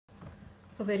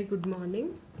A very good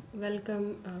morning.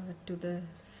 Welcome to the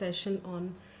session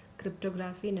on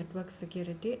cryptography, network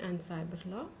security, and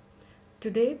cyberlaw.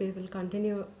 Today we will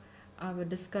continue our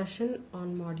discussion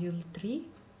on module 3.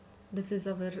 This is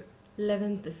our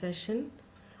 11th session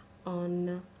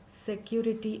on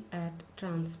security at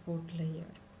transport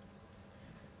layer.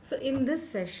 So in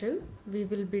this session we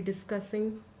will be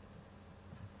discussing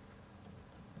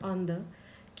on the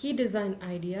key design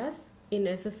ideas in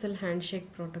SSL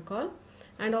handshake protocol,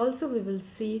 and also we will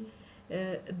see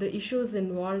the issues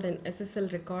involved in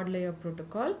SSL record layer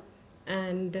protocol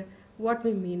and what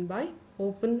we mean by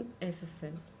open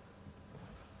SSL.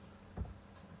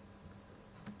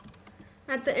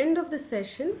 At the end of the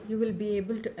session you will be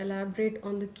able to elaborate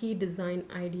on the key design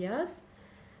ideas,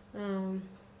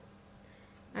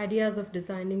 ideas of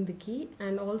designing the key,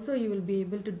 and also you will be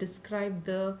able to describe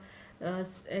the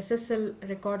SSL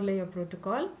record layer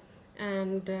protocol,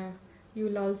 and you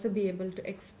will also be able to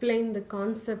explain the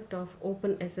concept of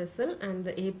open SSL and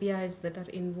the APIs that are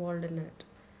involved in it.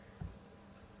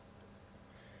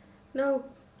 Now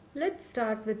let's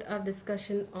start with our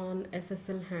discussion on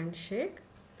SSL handshake.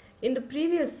 In the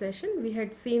previous session we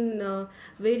had seen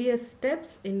various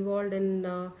steps involved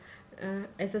in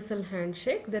SSL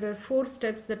handshake. There are 4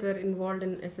 steps that were involved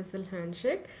in SSL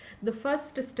handshake. The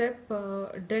first step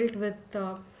dealt with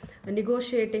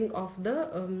negotiating of the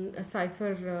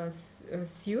cipher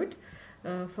suite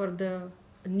for the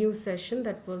new session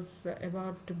that was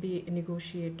about to be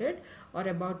negotiated or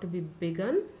about to be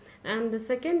begun. And the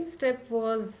second step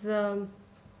was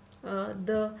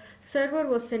the server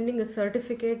was sending a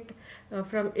certificate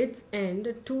from its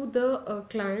end to the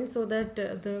client, so that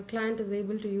the client is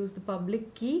able to use the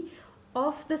public key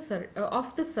of the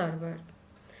server.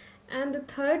 And the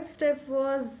third step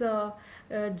was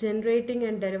generating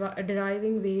and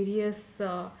deriving various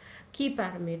key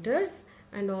parameters,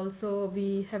 and also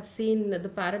we have seen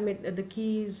the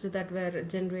keys that were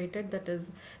generated, that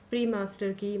is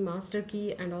pre-master key, master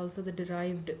key, and also the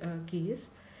derived keys.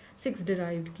 6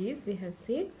 derived keys we have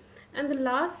seen. And the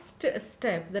last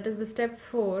step, that is the step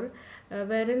 4,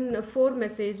 wherein 4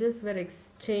 messages were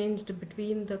exchanged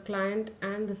between the client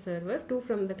and the server, 2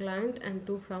 from the client and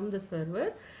 2 from the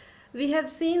server. We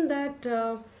have seen that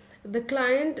the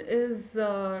client is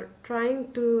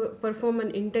trying to perform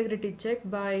an integrity check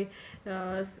by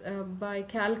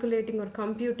calculating or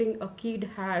computing a keyed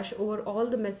hash over all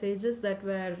the messages that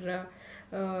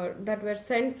were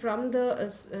sent from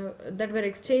the that were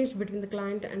exchanged between the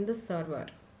client and the server,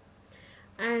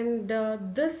 and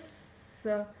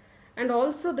and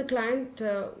also the client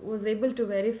was able to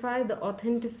verify the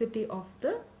authenticity of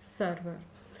the server.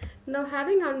 Now,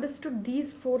 having understood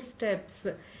these 4 steps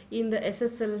in the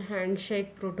SSL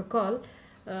handshake protocol,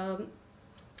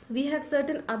 we have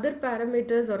certain other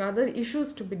parameters or other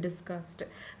issues to be discussed.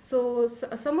 So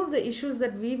some of the issues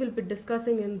that we will be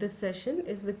discussing in this session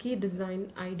is the key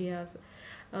design ideas,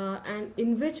 and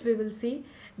in which we will see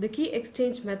the key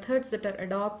exchange methods that are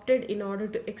adopted in order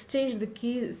to exchange the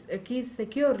keys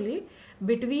securely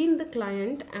between the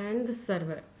client and the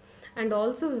server. And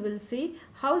also we will see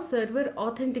how server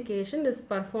authentication is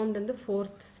performed in the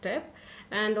 4th step,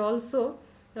 and also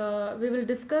we will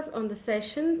discuss on the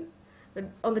session,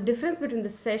 on the difference between the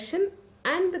session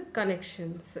and the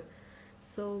connections.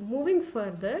 So moving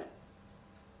further,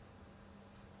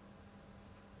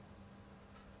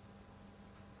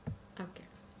 okay.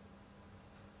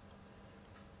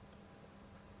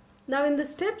 Now in the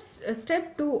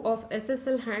step 2 of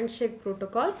SSL handshake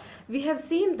protocol, we have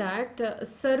seen that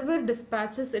server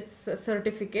dispatches its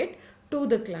certificate to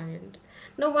the client.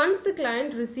 Now once the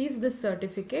client receives this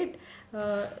certificate,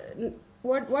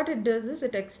 what it does is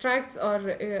it extracts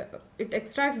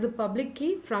the public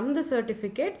key from the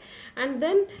certificate, and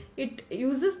then it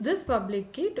uses this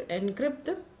public key to encrypt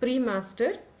the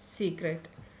pre-master secret.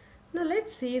 Now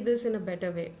let's see this in a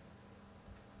better way.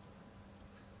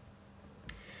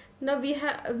 Now we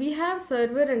have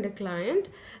server and a client.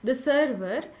 The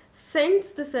server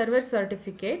sends the server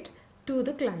certificate to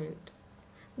the client.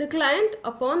 The client,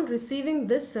 upon receiving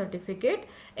this certificate,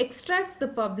 extracts the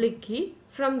public key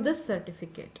from this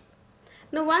certificate.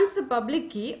 Now once the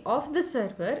public key of the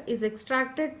server is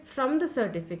extracted from the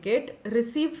certificate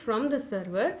received from the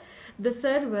server, the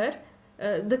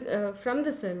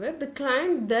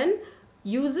client then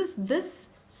uses this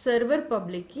server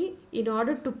public key in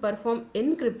order to perform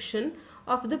encryption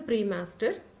of the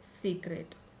pre-master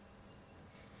secret.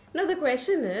 Now the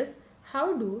question is,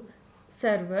 how do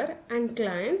server and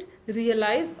client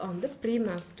realize on the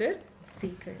pre-master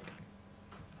secret?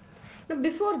 Now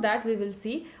before that we will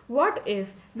see what if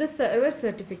the server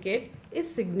certificate is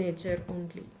signature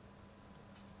only.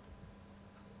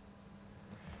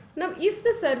 Now, if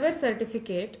the server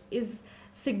certificate is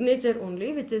signature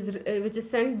only, which is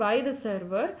sent by the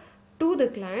server to the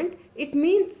client, it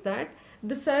means that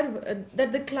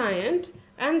the client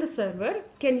and the server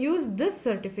can use this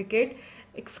certificate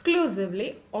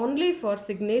exclusively only for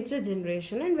signature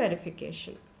generation and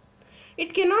verification.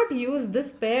 It cannot use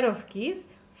this pair of keys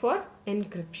for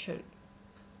encryption.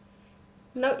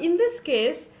 Now, in this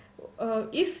case,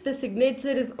 if the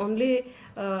signature is only,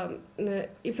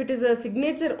 if it is a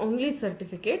signature only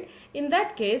certificate, in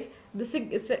that case, the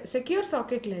secure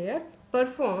socket layer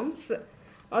performs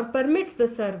or permits the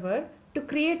server to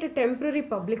create a temporary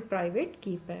public-private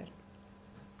key pair.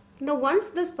 Now, once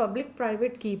this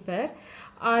public-private key pair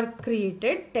are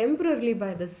created temporarily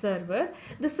by the server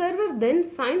then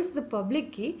signs the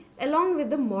public key along with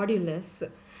the modulus,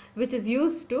 which is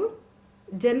used to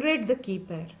generate the key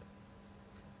pair.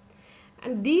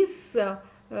 And these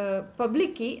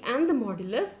public key and the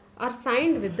modulus are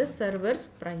signed with the server's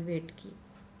private key.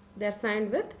 They are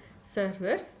signed with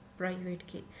server's private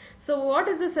key. So what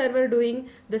is the server doing?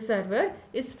 The server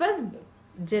is first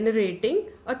generating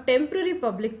a temporary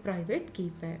public-private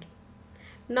key pair.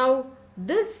 Now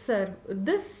this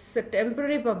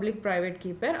temporary public-private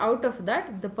key pair, out of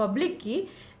that the public key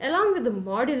along with the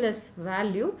modulus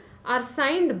value are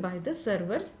signed by the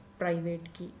server's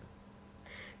private key.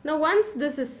 Now once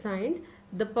this is signed,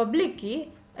 the public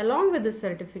key along with the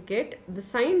certificate, the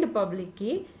signed public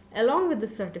key along with the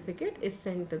certificate is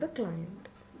sent to the client.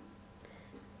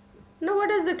 Now what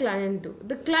does the client do?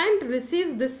 The client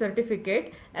receives this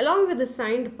certificate along with the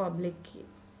signed public key.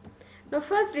 Now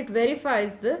first it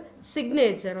verifies the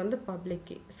signature on the public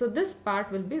key. So this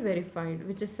part will be verified,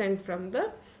 which is sent from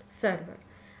the server.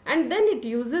 And then it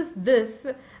uses this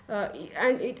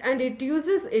and it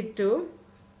uses it to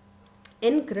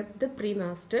encrypt the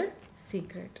pre-master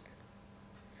secret.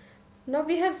 Now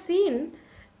we have seen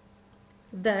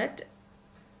that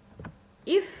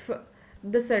if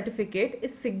the certificate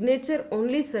is signature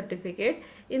only certificate,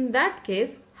 in that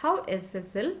case how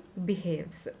SSL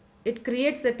behaves. It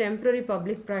creates a temporary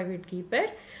public-private key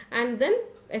pair and then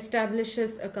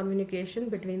establishes a communication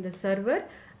between the server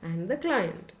and the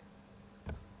client.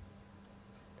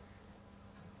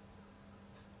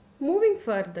 Moving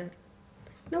further,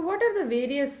 now what are the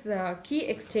various key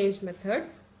exchange methods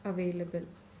available?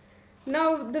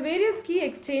 Now the various key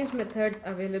exchange methods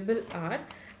available are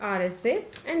RSA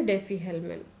and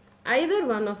Diffie-Hellman. Either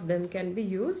one of them can be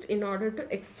used in order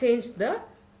to exchange the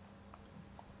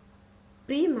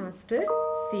pre-master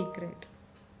secret.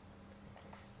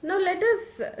 Now let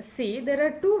us see, there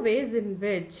are two ways in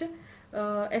which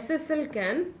SSL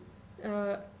can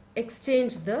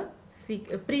exchange the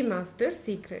pre-master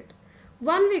secret.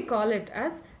 One we call it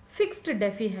as fixed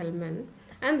Diffie-Hellman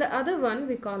and the other one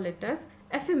we call it as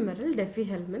ephemeral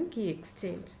Diffie-Hellman key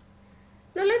exchange.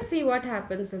 Now let's see what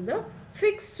happens in the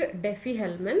fixed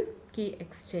Diffie-Hellman key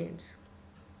exchange.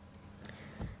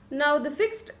 Now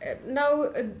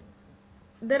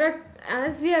there are,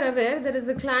 as we are aware, there is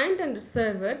a client and a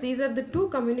server. These are the two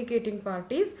communicating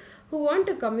parties who want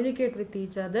to communicate with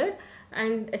each other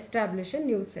and establish a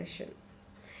new session.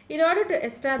 In order to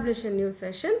establish a new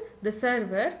session, the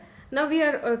server, now we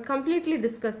are completely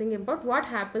discussing about what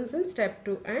happens in step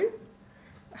 2 and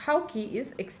how key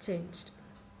is exchanged.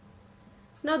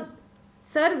 Now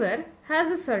server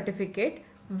has a certificate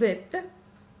with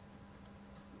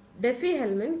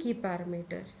Diffie-Hellman key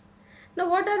parameters. Now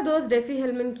what are those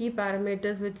Diffie-Hellman key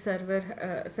parameters which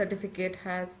server certificate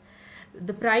has?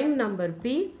 The prime number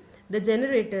P, the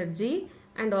generator G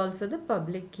and also the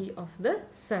public key of the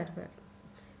server.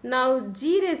 Now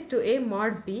G raised to A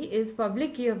mod P is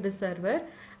public key of the server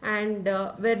and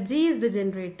where G is the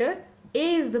generator,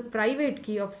 A is the private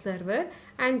key of server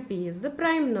and P is the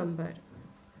prime number.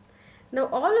 Now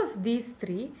all of these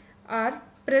three are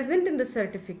present in the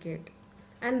certificate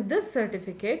and this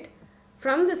certificate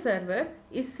from the server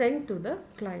is sent to the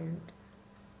client.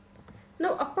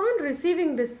 Now upon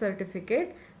receiving this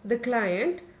certificate, the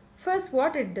client, first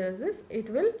what it does is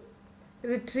it will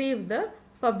retrieve the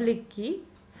public key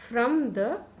from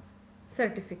the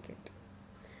certificate.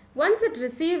 Once it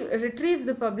retrieves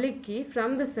the public key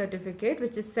from the certificate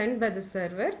which is sent by the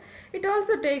server, it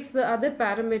also takes the other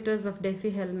parameters of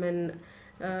Diffie-Hellman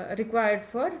required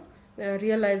for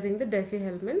realizing the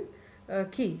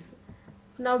Diffie-Hellman keys.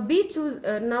 Now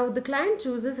the client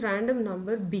chooses random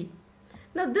number B.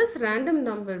 Now this random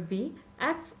number B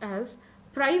acts as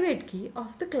private key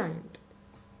of the client.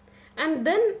 And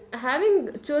then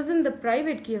having chosen the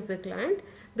private key of the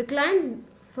client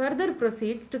further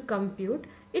proceeds to compute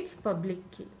its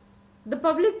public key. The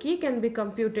public key can be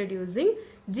computed using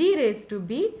G raised to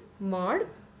B mod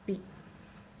P.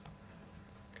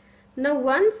 Now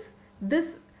once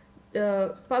this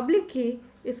public key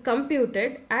is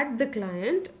computed at the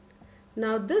client,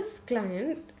 now this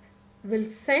client will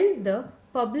send the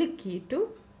public key to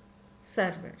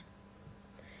server.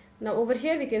 Now over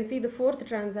here we can see the fourth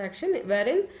transaction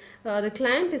wherein the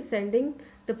client is sending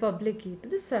the public key to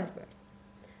the server.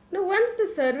 Now once the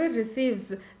server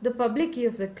receives the public key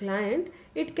of the client,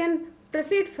 it can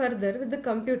proceed further with the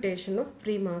computation of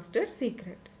pre-master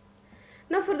secret.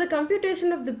 Now for the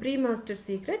computation of the pre-master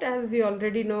secret, as we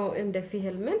already know in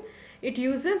Diffie-Hellman, it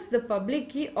uses the public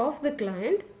key of the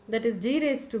client, that is G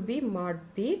raised to B mod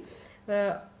P,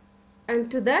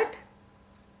 and to that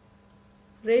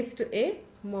raised to A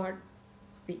mod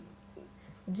P.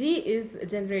 G is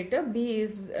generator, B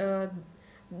is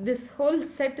this whole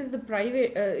set is the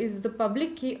private is the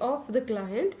public key of the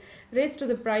client raised to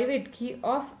the private key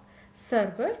of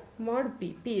server mod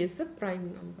P. P is the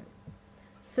prime number.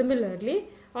 Similarly,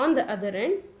 on the other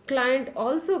end, client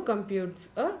also computes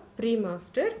a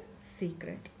pre-master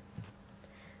secret.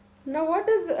 Now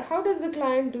how does the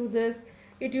client do this?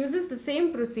 It uses the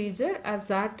same procedure as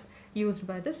that used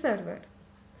by the server.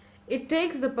 It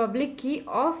takes the public key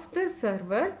of the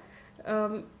server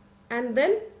and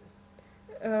then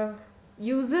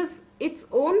uses its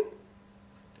own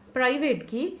private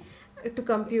key to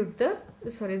compute the,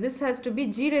 this has to be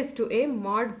G raised to A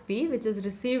mod P, which is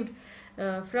received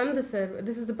from the server.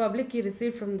 This is the public key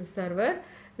received from the server,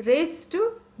 raised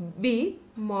to B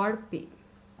mod P.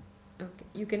 Okay,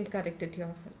 you can correct it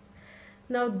yourself.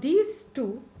 Now these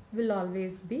two will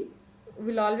always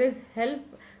help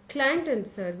client and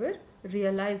server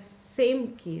realize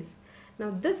same keys.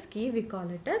 Now this key we call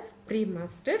it as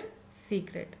pre-master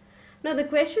secret. Now the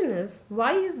question is,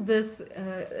 why is this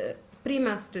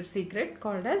pre-master secret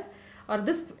called as, or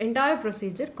this entire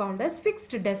procedure called as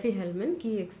fixed Diffie-Hellman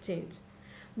key exchange?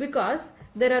 Because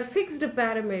there are fixed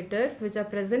parameters which are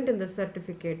present in the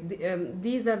certificate.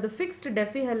 These are the fixed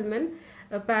Diffie-Hellman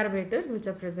parameters which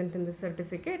are present in the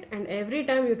certificate, and every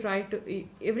time it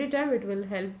will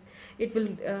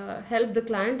help the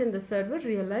client and the server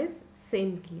realize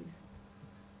same keys.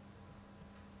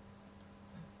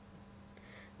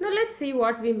 Now let's see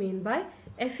what we mean by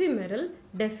ephemeral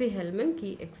Diffie-Hellman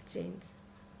key exchange.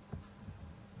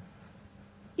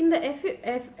 In the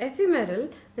ephemeral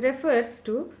refers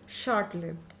to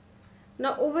short-lived.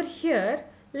 Now over here,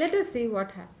 let us see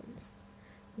what happens.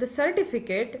 The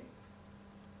certificate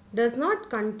does not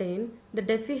contain the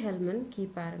Diffie-Hellman key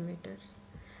parameters,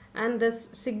 and the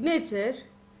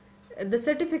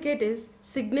certificate is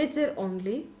signature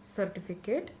only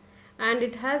certificate, and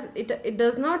it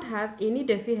does not have any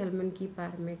Diffie-Hellman key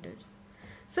parameters.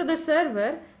 So the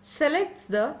server selects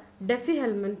the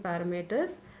Diffie-Hellman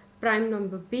parameters, prime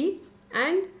number P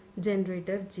and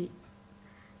generator G,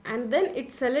 and then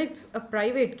it selects a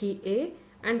private key A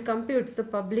and computes the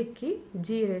public key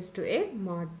G raised to A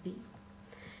mod P.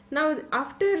 Now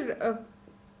after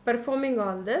performing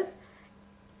all this,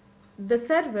 the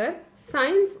server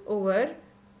signs over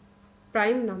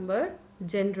prime number,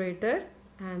 generator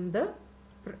and the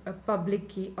public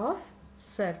key of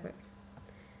server.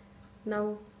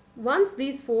 Now once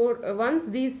these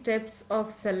steps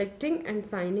of selecting and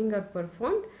signing are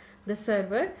performed, the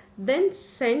server then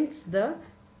sends the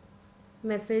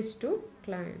message to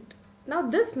client. Now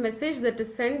this message that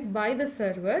is sent by the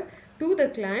server to the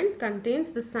client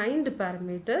contains the signed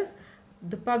parameters,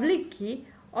 the public key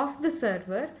of the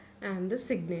server and the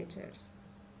signatures.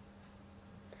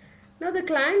 Now the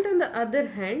client on the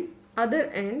other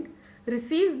end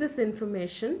receives this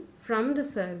information from the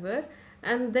server,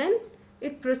 and then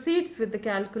it proceeds with the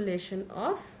calculation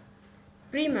of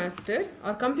pre-master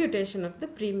or computation of the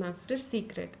pre-master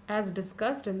secret as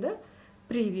discussed in the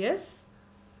previous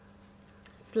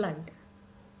slide.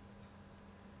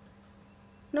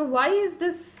 Now why is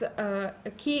this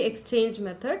key exchange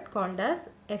method called as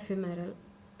ephemeral?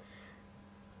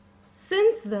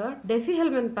 Since the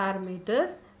Diffie-Hellman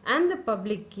parameters and the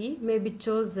public key may be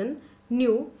chosen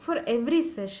new for every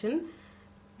session,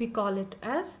 we call it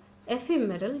as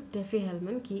ephemeral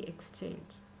Diffie-Hellman key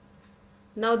exchange.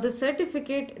 Now the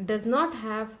certificate does not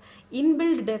have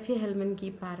inbuilt Diffie-Hellman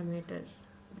key parameters.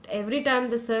 But every time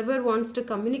the server wants to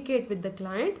communicate with the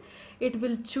client, it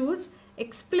will choose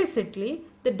explicitly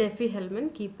the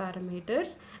Diffie-Hellman key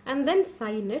parameters and then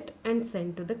sign it and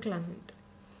send to the client.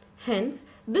 Hence,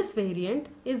 this variant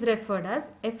is referred as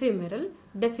ephemeral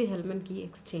Diffie-Hellman key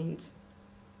exchange.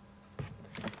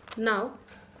 Now,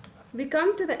 we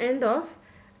come to the end of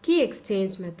key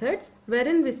exchange methods,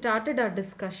 wherein we started our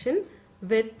discussion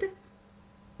with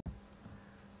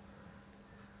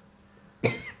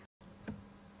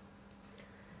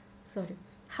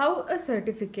how a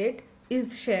certificate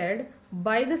is shared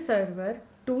by the server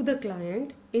to the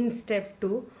client in step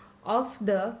 2 of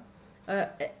the uh,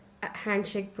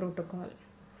 handshake protocol.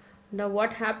 Now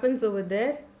what happens over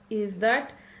there is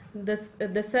that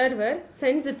the server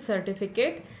sends its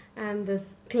certificate and the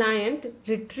client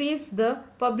retrieves the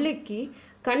public key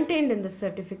contained in the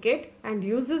certificate and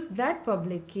uses that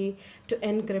public key to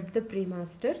encrypt the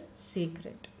pre-master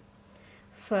secret.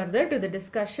 Further to the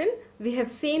discussion, we have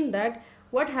seen that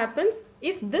what happens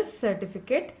if this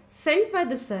certificate sent by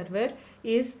the server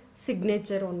is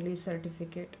signature only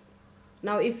certificate.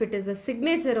 Now if it is a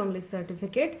signature only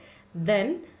certificate,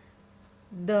 then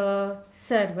the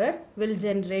server will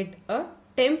generate a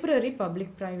temporary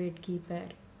public private key pair.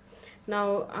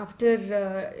 Now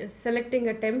after selecting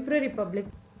a temporary public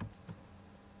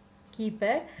key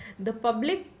pair, the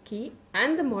public key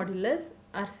and the modulus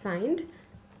are signed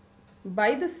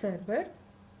by the server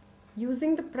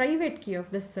using the private key of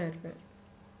the server.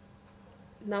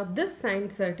 Now this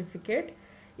signed certificate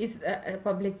is a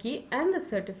public key and the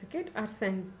certificate are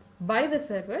sent by the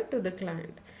server to the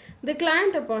client. The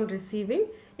client, upon receiving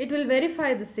it, will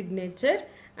verify the signature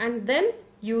and then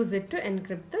use it to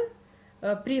encrypt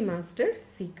the pre-master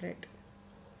secret.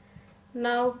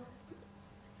 Now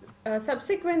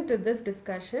subsequent to this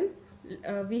discussion,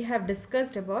 we have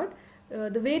discussed about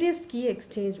the various key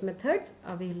exchange methods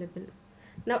available.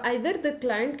 Now either the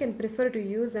client can prefer to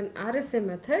use an RSA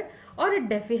method or a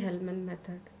Diffie-Hellman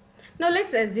method. Now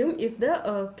let's assume if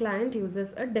the client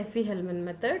uses a Diffie-Hellman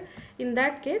method. In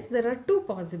that case there are two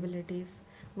possibilities.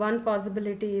 One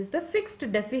possibility is the fixed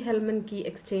Diffie-Hellman key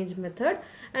exchange method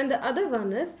and the other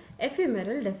one is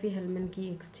ephemeral Diffie-Hellman key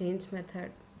exchange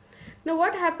method. Now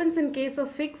what happens in case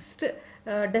of fixed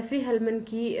Diffie-Hellman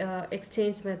key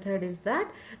exchange method is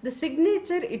that the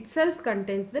signature itself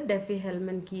contains the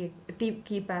Diffie-Hellman key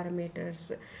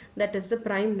parameters, that is the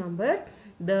prime number,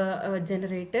 the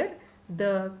generator,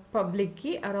 the public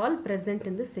key are all present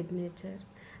in the signature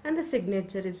and the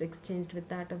signature is exchanged with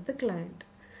that of the client.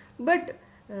 But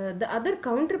the other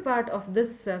counterpart of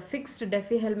this fixed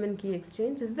Diffie-Hellman key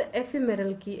exchange is the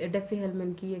ephemeral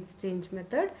Diffie-Hellman key exchange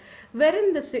method,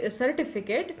 wherein the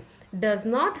certificate does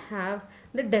not have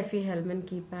the Diffie-Hellman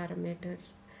key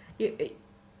parameters.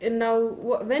 Now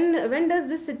when does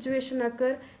this situation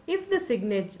occur? If the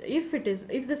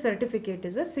certificate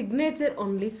is a signature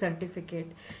only certificate,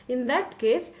 in that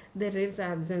case there is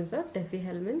absence of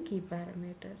Diffie-Hellman key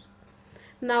parameters.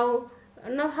 Now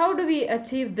how do we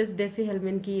achieve this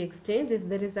Diffie-Hellman key exchange if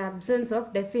there is absence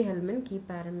of Diffie-Hellman key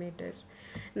parameters?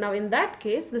 Now in that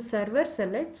case the server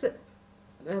selects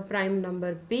prime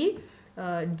number P,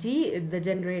 G the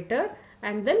generator,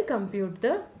 and then compute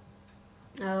the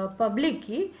public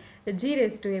key G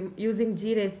raised to a using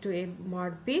G raised to a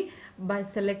mod P by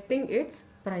selecting its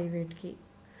private key.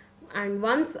 And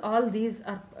once all these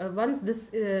are once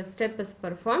this step is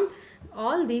performed,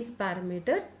 all these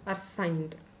parameters are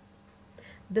signed.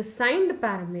 The signed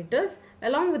parameters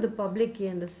along with the public key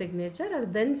and the signature are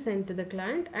then sent to the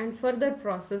client and further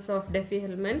process of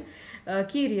Diffie-Hellman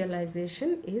key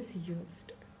realization is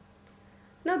used.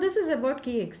 Now this is about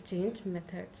key exchange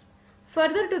methods.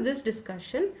 Further to this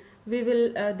discussion, we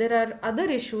will there are other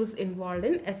issues involved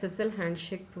in SSL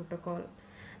handshake protocol.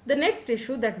 The next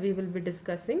issue that we will be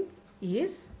discussing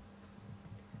is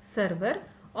server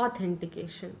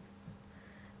authentication.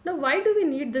 Now why do we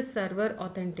need this server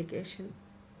authentication?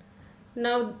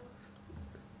 Now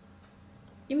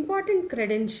important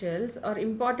credentials or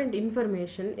important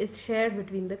information is shared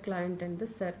between the client and the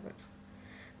server.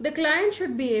 The client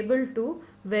should be able to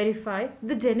verify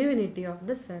the genuinity of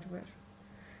the server.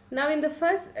 Now in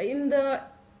the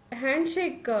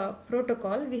handshake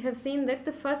protocol, we have seen that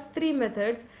the first three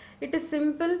methods, it is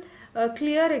simple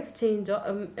clear exchange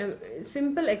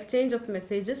simple exchange of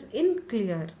messages in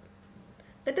clear.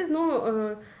 That is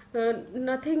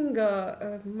nothing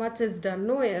much is done,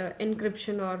 no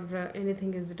encryption or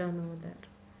anything is done over there.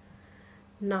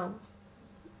 Now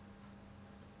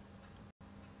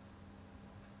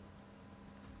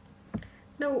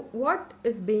what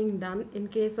is being done in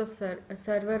case of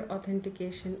server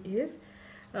authentication is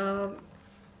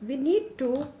we need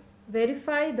to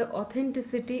verify the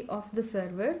authenticity of the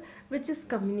server which is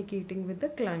communicating with the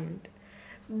client.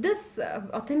 This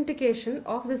authentication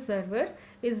of the server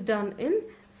is done in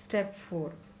step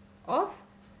 4 of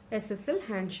SSL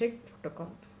handshake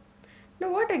protocol.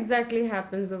 Now what exactly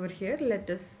happens over here? Let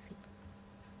us see.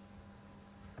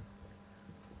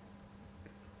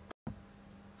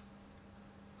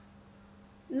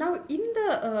 Now in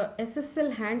the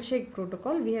SSL handshake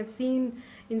protocol, we have seen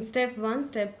in step 1,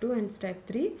 step 2 and step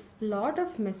 3 lot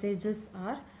of messages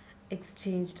are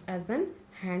exchanged as an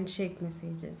handshake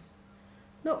messages.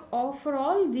 Now, for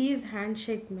all these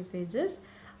handshake messages,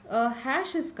 a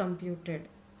hash is computed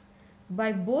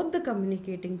by both the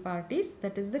communicating parties,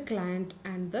 that is the client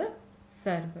and the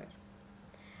server.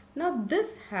 Now,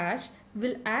 this hash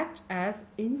will act as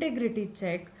integrity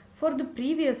check for the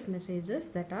previous messages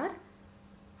that are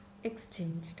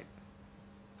exchanged.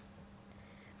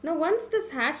 Now, once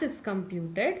this hash is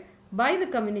computed by the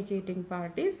communicating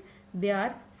parties, they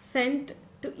are sent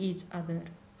to each other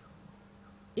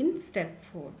in step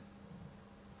 4.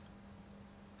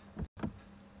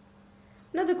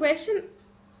 Now, the question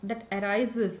that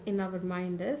arises in our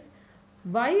mind is,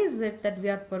 why is it that we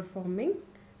are performing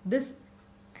this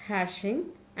hashing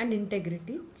and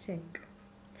integrity check?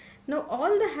 Now,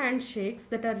 all the handshakes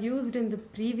that are used in the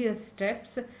previous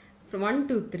steps from 1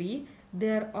 to 3, they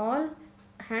are all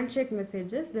handshake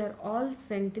messages, they are all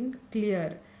sent in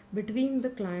clear between the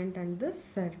client and the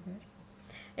server,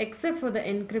 except for the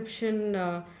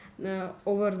encryption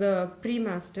over the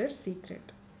pre-master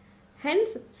secret.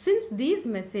 Hence, since these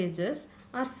messages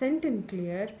are sent in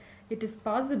clear, it is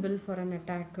possible for an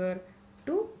attacker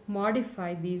to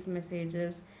modify these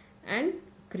messages and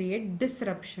create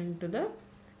disruption to the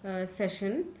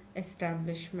session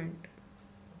establishment.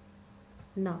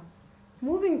 Now,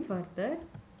 moving further,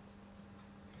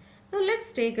 now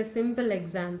let's take a simple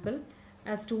example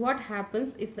as to what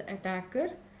happens if the attacker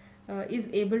is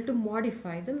able to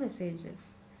modify the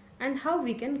messages and how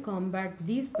we can combat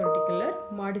these particular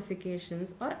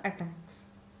modifications or attacks.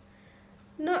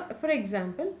 Now, for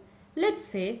example, let's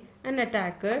say an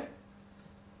attacker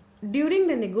during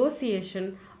the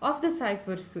negotiation of the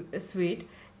cipher suite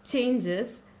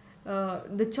changes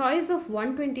the choice of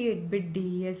 128-bit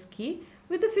DES key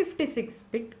with a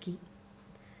 56-bit key.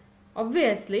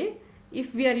 Obviously,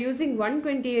 if we are using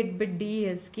 128-bit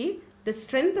DES key, the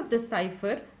strength of the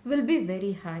cipher will be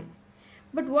very high.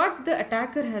 But what the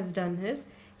attacker has done is,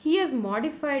 he has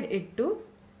modified it to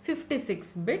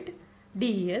 56-bit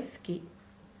DES key.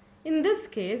 In this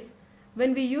case,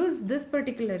 when we use this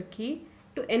particular key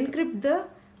to encrypt the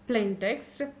plain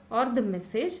text or the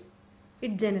message,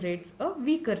 it generates a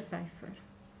weaker cipher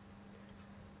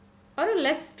or a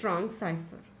less strong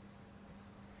cipher.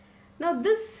 Now,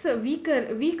 this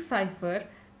weak cipher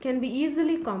can be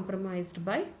easily compromised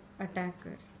by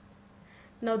attackers.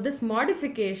 Now, this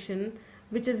modification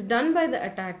which is done by the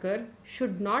attacker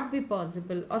should not be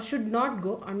possible or should not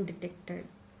go undetected.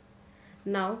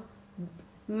 Now,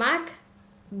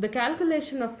 the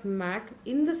calculation of MAC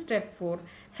in the step 4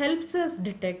 helps us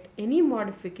detect any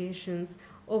modifications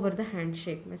over the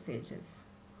handshake messages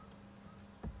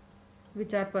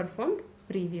which are performed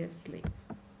previously.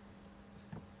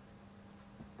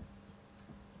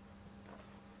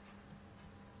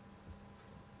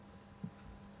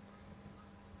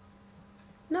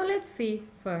 Now let's see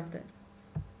further.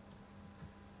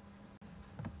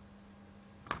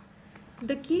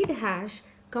 The keyed hash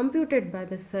computed by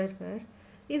the server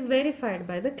is verified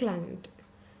by the client.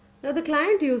 Now the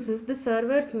client uses the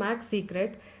server's MAC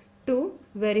secret to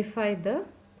verify the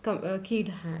keyed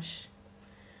hash.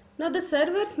 Now the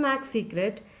server's MAC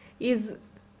secret is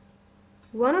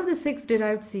one of the 6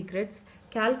 derived secrets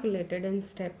calculated in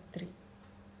step 3.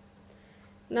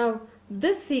 Now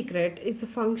this secret is a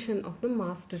function of the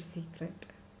master secret.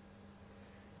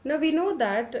 Now we know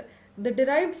that the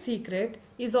derived secret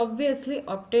is obviously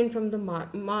obtained from the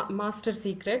master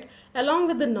secret along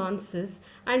with the nonces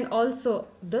and also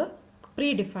the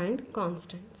predefined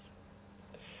constants.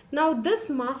 Now this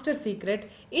master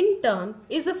secret in turn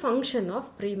is a function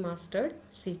of pre-mastered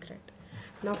secret.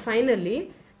 Now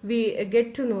finally we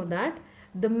get to know that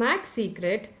the MAC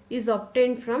secret is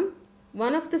obtained from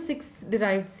one of the 6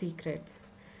 derived secrets.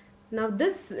 Now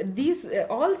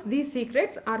all these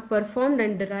secrets are performed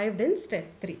and derived in step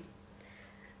 3.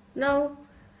 Now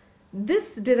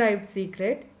this derived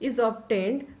secret is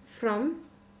obtained from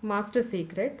master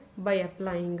secret by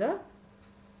applying a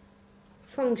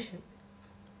function.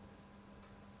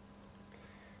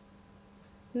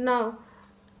 Now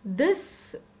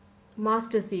this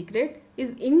master secret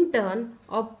is in turn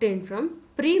obtained from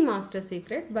pre-master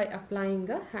secret by applying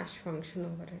a hash function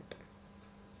over it.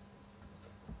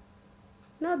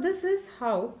 Now this is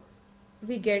how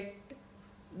we get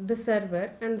the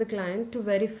server and the client to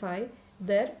verify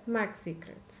their MAC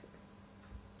secrets.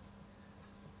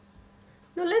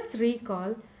 Now let's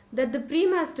recall that the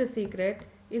pre-master secret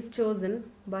is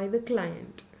chosen by the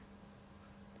client.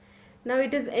 Now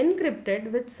it is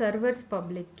encrypted with server's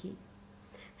public key.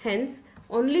 Hence,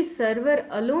 only server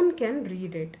alone can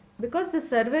read it, because the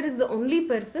server is the only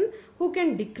person who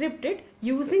can decrypt it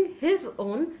using his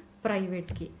own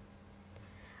private key.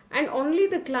 and only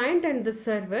the client and the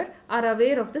server are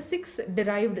aware of the 6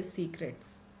 derived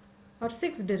secrets or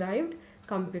 6 derived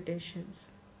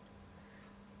computations.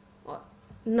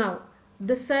 Now,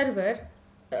 the server,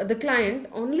 the client,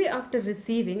 only after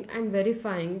receiving and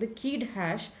verifying the keyed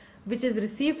hash which is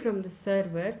received from the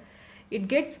server, it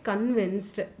gets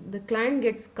convinced, the client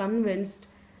gets convinced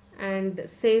and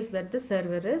says that the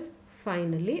server is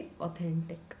finally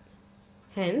authentic.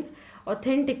 Hence,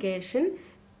 authentication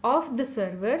of the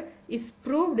server is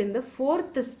proved in the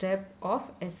 4th step of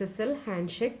SSL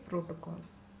handshake protocol.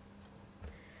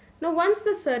 Now, once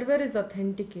the server is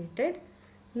authenticated,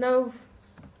 now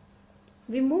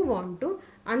we move on to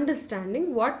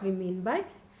understanding what we mean by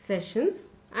sessions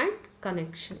and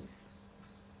connections.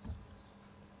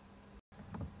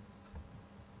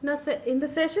 Now, in the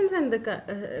sessions and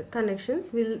the connections,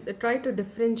 we'll try to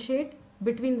differentiate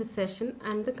between the session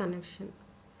and the connection.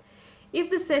 If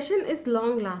the session is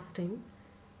long lasting,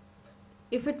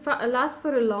 if it lasts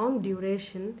for a long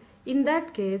duration, in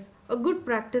that case, a good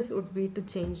practice would be to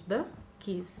change the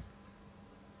keys.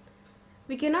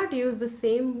 We cannot use the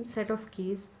same set of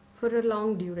keys for a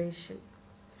long duration.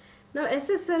 Now,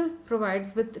 SSL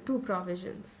provides with 2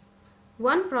 provisions.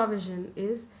 One provision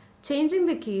is changing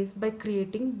the keys by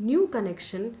creating new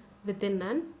connection within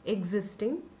an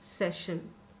existing session.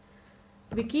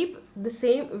 We keep the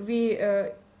same, we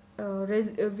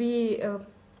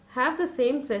have the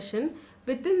same session.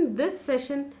 Within this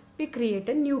session, we create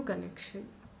a new connection.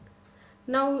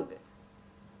 Now,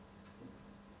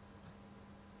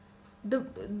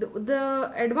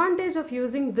 the advantage of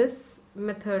using this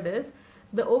method is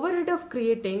the overhead of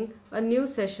creating a new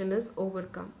session is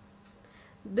overcome.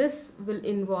 This will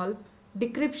involve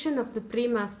decryption of the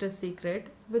pre-master secret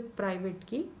with private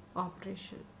key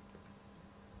operation.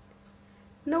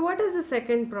 Now, what is the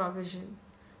second provision?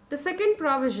 The second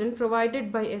provision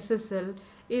provided by SSL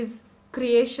is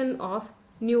creation of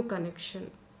new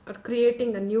connection or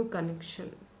creating a new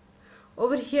connection.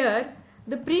 Over here,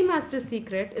 the pre-master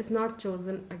secret is not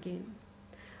chosen again.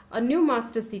 A new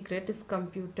master secret is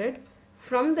computed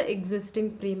from the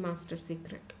existing pre-master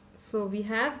secret. So we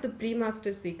have the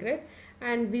pre-master secret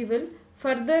and we will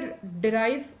further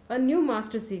derive a new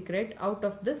master secret out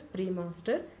of this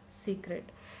pre-master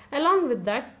secret. Along with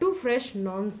that, 2 fresh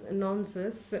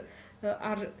nonces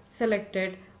are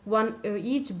selected, one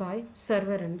each by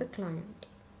server and the client.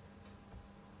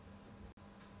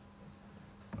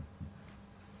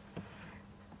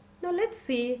 Now let's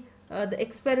see the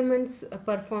experiments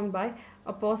performed by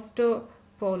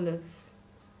Apostopoulos.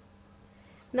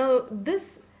 Now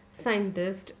this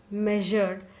scientist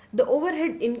measured the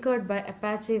overhead incurred by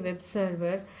Apache web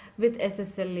server with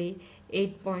SSL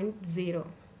 8.0.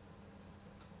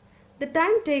 The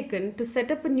time taken to set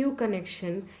up a new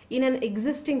connection in an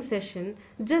existing session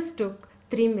just took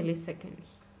 3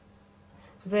 milliseconds.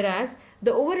 Whereas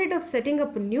the overhead of setting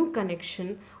up a new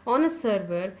connection on a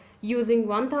server using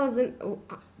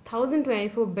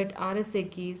 1024-bit RSA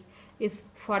keys is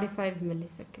 45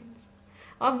 milliseconds.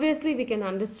 Obviously, we can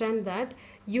understand that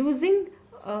using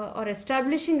or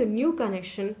establishing a new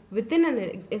connection within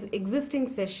an existing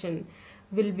session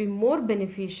will be more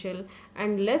beneficial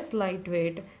and less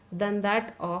lightweight than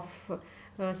that of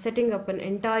setting up an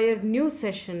entire new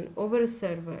session over a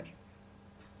server.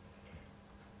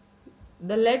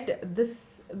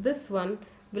 This one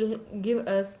will give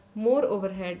us more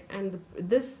overhead, and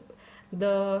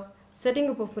the setting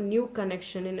up of a new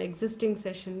connection in existing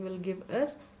session will give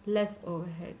us less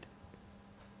overhead.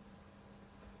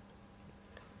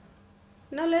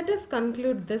 Now let us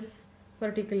conclude this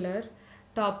particular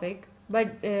topic by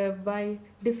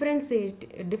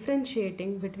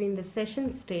differentiating between the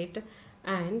session state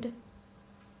and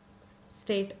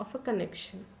state of a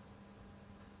connection.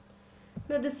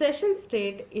 Now the session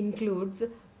state includes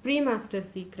pre-master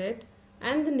secret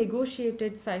and the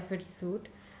negotiated cipher suit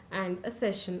and a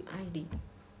session ID,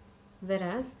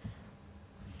 whereas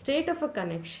state of a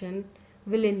connection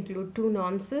will include 2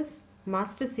 nonces,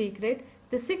 master secret,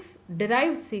 the 6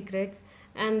 derived secrets,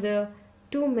 and the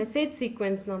 2 message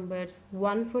sequence numbers,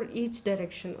 one for each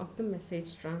direction of the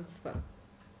message transfer.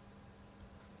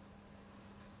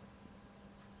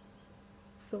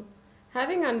 So,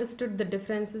 having understood the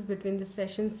differences between the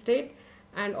session state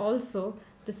and also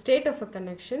the state of a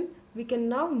connection, we can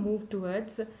now move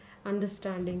towards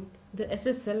understanding the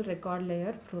SSL record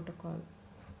layer protocol.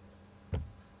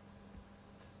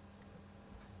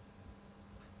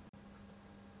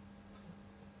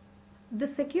 The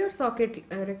secure socket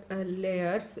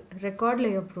layers record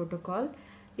layer protocol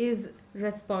is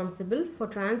responsible for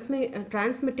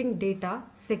transmitting data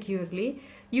securely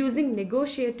using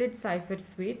negotiated cipher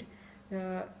suite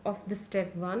of the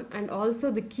step 1 and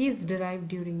also the keys derived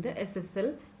during the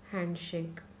SSL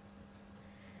handshake.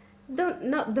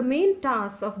 Now, the main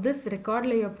tasks of this record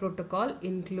layer protocol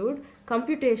include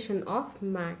computation of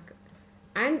MAC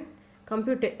and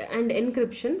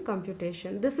encryption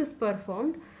computation. This is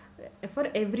performed for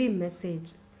every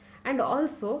message, and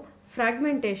also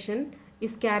fragmentation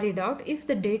is carried out if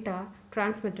the data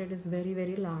transmitted is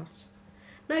very large.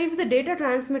 Now, if the data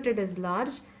transmitted is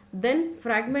large, then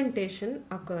fragmentation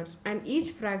occurs, and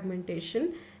each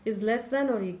fragmentation is less than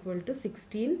or equal to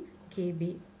 16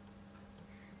 KB.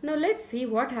 Now let's see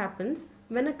what happens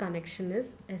when a connection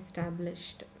is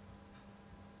established.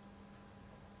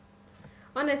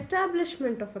 On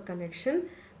establishment of a connection,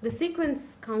 the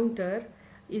sequence counter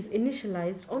is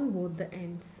initialized on both the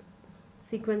ends.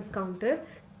 Sequence counter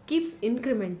keeps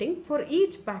incrementing for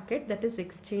each packet that is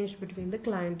exchanged between the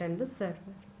client and the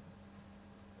server.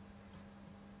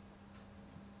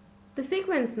 The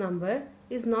sequence number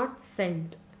is not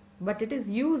sent, but it is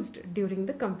used during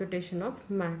the computation of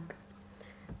MAC.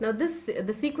 Now the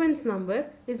sequence number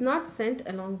is not sent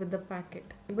along with the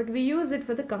packet, but we use it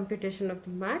for the computation of the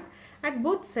MAC at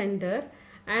both sender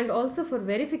and also for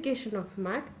verification of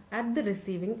MAC at the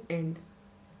receiving end.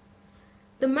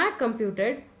 The MAC is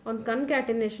computed on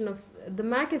concatenation of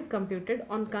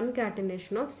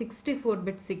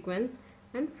 64-bit sequence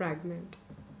and fragment.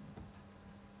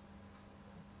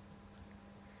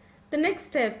 The next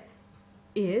step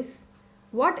is,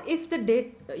 what if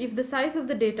the size of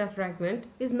the data fragment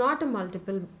is not a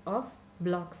multiple of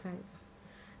block size?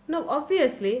 Now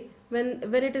obviously when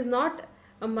it is not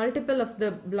a multiple of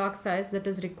the block size that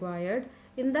is required,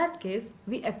 in that case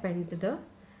we append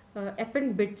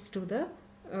bits to the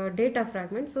data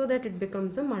fragment so that it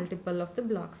becomes a multiple of the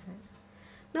block size.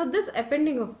 Now this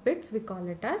appending of bits, we call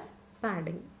it as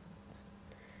padding.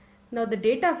 Now the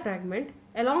data fragment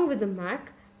along with the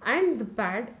MAC and the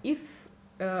pad, if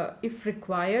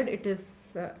required, it is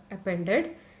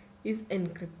appended, is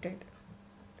encrypted.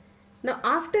 Now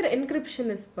after encryption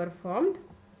is performed,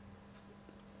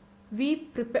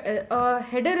 a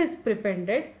header is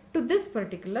prepended to this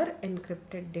particular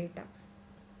encrypted data.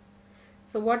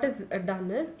 So what is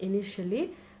done is,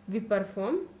 initially we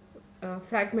perform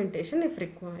fragmentation if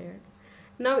required.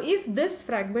 Now if this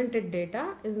fragmented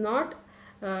data is not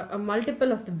a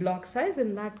multiple of the block size,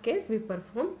 in that case we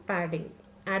perform padding,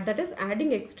 that is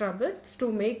adding extra bits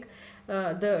to make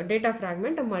the data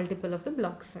fragment a multiple of the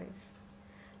block size.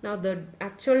 Now the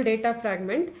actual data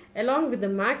fragment along with the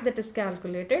MAC that is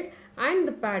calculated and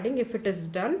the padding, if it is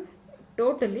done,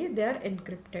 totally they are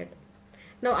encrypted.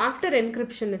 Now after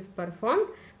encryption is performed,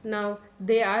 now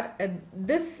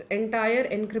this entire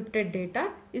encrypted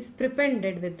data is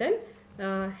prepended with an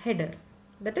header.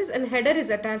 That is, an header is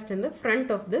attached in the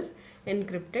front of this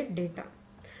encrypted data.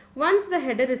 Once the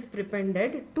header is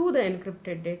prepended to the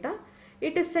encrypted data,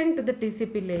 it is sent to the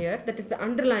TCP layer, that is the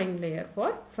underlying layer,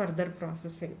 for further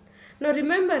processing. Now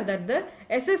remember that the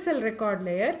SSL record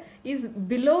layer is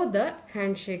below the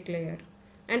handshake layer,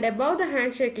 and above the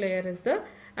handshake layer is the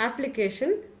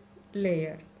application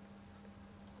layer.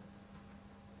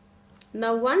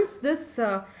 Now once this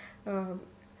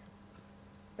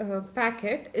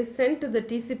packet is sent to the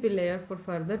TCP layer for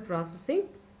further processing,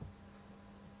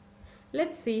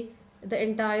 let's see the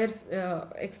entire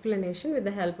explanation with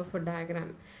the help of a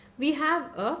diagram. We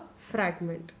have a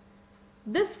fragment.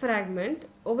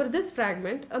 Over this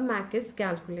fragment, a MAC is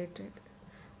calculated.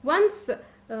 Once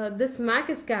this MAC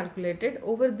is calculated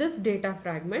over this data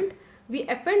fragment, we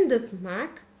append this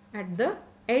MAC at the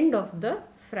end of the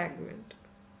fragment.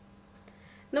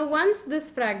 Now once this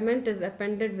fragment is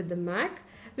appended with the MAC,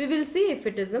 we will see if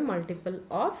it is a multiple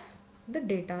of the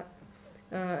data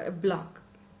block.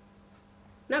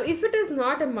 Now if it is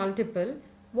not a multiple,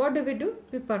 what do?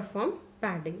 We perform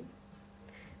padding.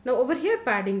 Now over here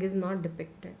padding is not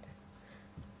depicted.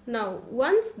 Now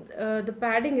once the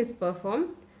padding is performed,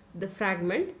 the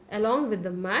fragment along with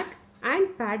the MAC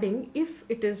and padding, if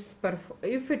it is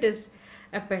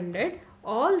appended,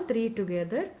 all three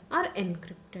together are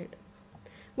encrypted.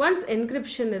 Once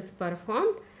encryption is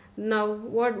performed, now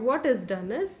what is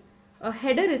done is, a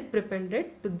header is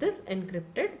prepended to this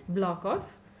encrypted block of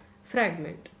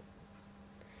fragment.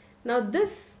 Now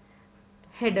this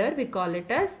header, we call it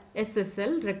as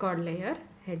SSL record layer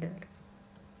header.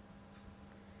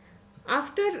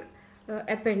 After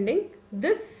appending,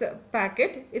 this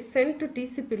packet is sent to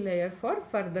TCP layer for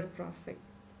further processing.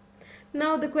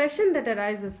 Now the question that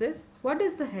arises is, what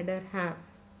does the header have?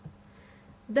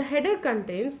 The header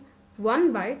contains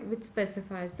one byte which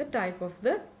specifies the type of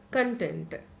the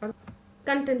content or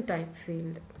content type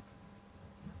field.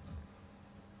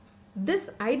 This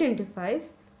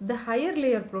identifies the higher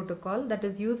layer protocol that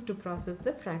is used to process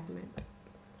the fragment.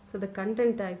 So the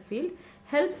content type field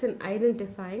helps in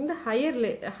identifying the higher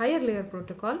layer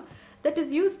protocol that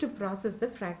is used to process the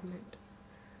fragment.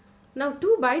 Now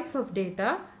 2 bytes of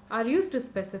data are used to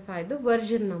specify the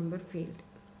version number field.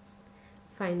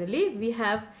 Finally, we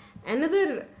have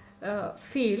another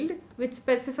field which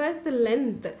specifies the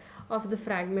length of the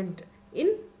fragment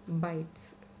in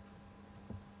bytes.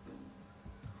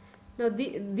 Now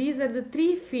these are the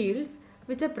 3 fields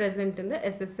which are present in the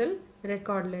SSL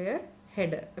record layer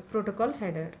header, protocol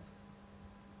header.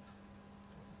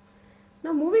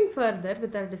 Now moving further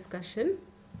with our discussion,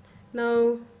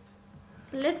 now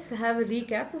let's have a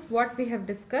recap of what we have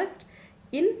discussed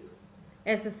in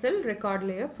SSL record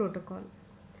layer protocol.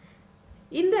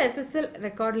 In the SSL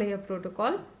record layer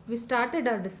protocol, we started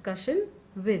our discussion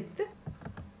with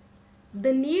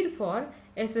the need for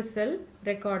SSL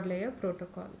record layer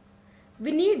protocol.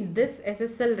 We need this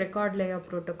SSL record layer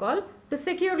protocol to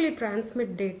securely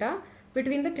transmit data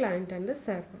between the client and the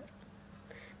server.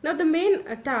 Now the main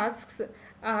tasks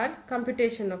are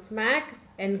computation of MAC,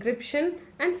 encryption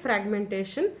and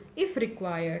fragmentation if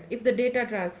required, if the data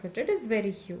transmitted is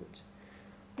very huge.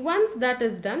 Once that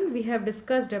is done, we have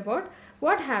discussed about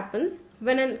what happens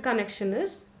when a connection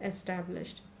is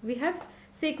established. We have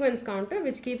sequence counter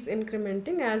which keeps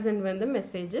incrementing as and when the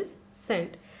message is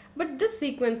sent. But this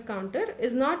sequence counter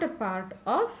is not a part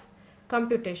of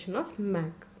computation of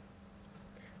MAC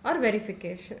or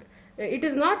verification. It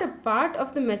is not a part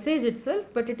of the message itself,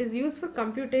 but it is used for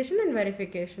computation and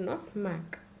verification of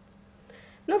MAC.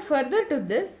 Now further to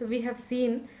this, we have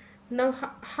seen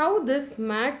now how this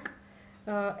MAC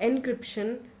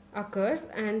encryption occurs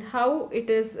and how it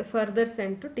is further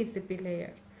sent to TCP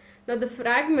layer. Now the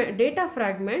data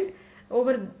fragment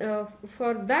over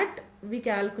for that we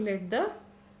calculate the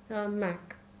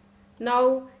MAC.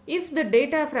 Now if the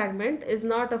data fragment is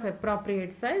not of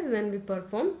appropriate size, then we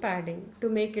perform padding to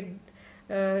make it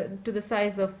to the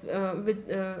size of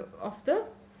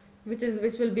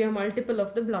which will be a multiple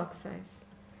of the block size.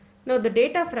 Now the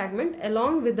data fragment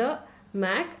along with the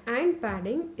MAC and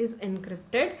padding is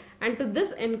encrypted, and to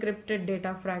this encrypted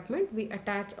data fragment we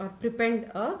attach or prepend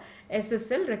a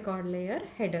SSL record layer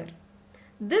header.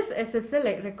 This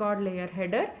SSL record layer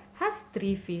header has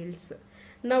 3 fields.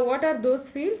 Now what are those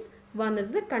fields? One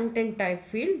is the content type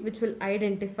field which will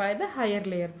identify the higher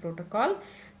layer protocol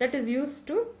that is used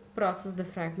to process the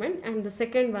fragment, and the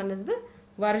second one is the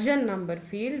version number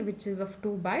field which is of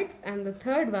 2 bytes, and the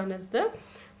third one is the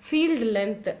field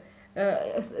length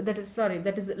that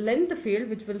is length field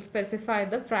which will specify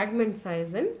the fragment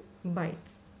size in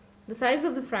bytes. The size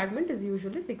of the fragment is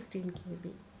usually 16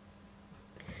 KB.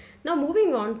 Now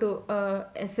moving on to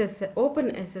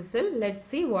Open SSL, let's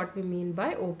see what we mean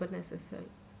by Open SSL.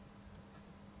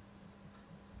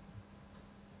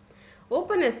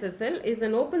 Open SSL is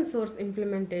an open source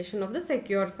implementation of the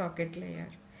secure socket layer.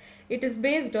 It is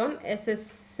based on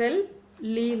SSL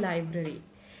Lee library.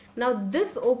 Now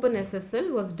this Open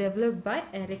SSL was developed by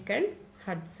Eric and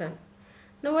Hudson.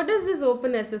 Now what does this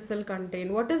Open SSL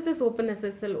contain? What is this Open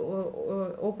SSL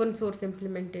open source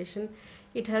implementation?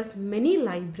 It has many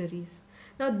libraries.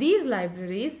 Now these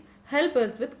libraries help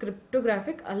us with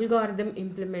cryptographic algorithm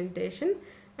implementation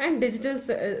and digital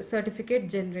certificate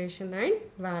generation and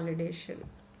validation.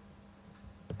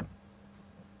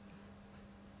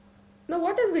 Now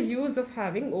what is the use of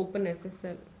having Open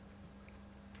SSL?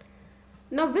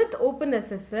 Now with Open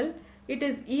SSL, it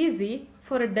is easy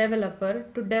for a developer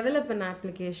to develop an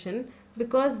application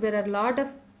because there are a lot of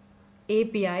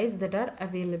APIs that are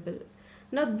available.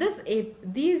 Now these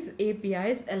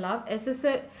APIs allow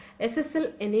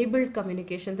SSL enabled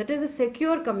communication, that is a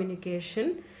secure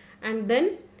communication, and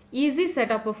then easy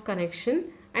setup of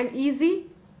connection and easy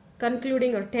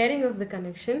concluding or tearing of the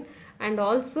connection, and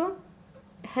also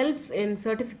helps in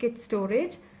certificate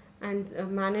storage and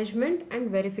management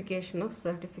and verification of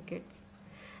certificates.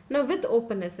 Now with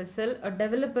OpenSSL, a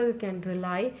developer can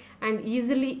rely and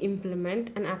easily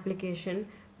implement an application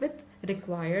with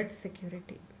required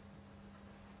security.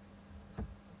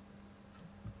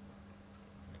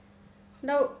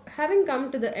 Now having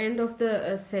come to the end of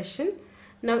the session,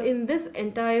 now in this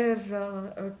entire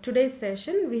today's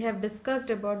session we have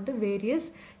discussed about the various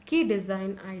key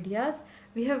design ideas.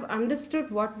 We have understood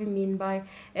what we mean by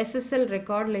SSL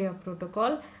record layer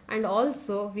protocol, and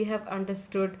also we have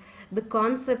understood the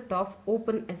concept of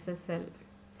OpenSSL.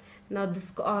 Now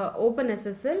this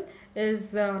OpenSSL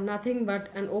is nothing but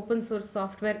an open source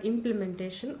software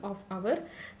implementation of our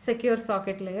secure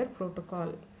socket layer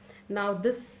protocol. Now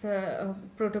this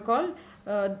protocol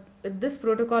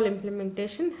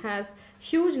implementation has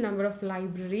huge number of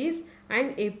libraries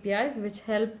and APIs which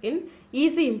help in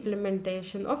easy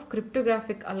implementation of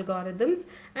cryptographic algorithms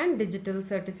and digital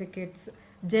certificates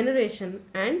generation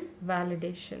and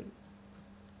validation.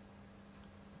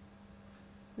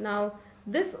 Now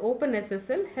this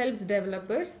OpenSSL helps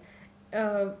developers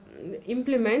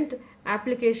implement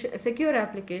secure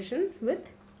applications with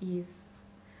ease.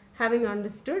 Having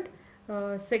understood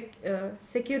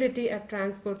security at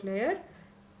transport layer,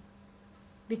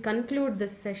 we conclude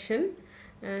this session,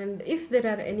 and if there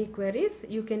are any queries,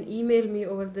 you can email me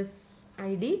over this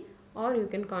ID or you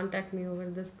can contact me over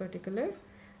this particular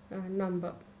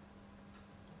number.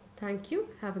 Thank you.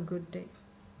 Have a good day.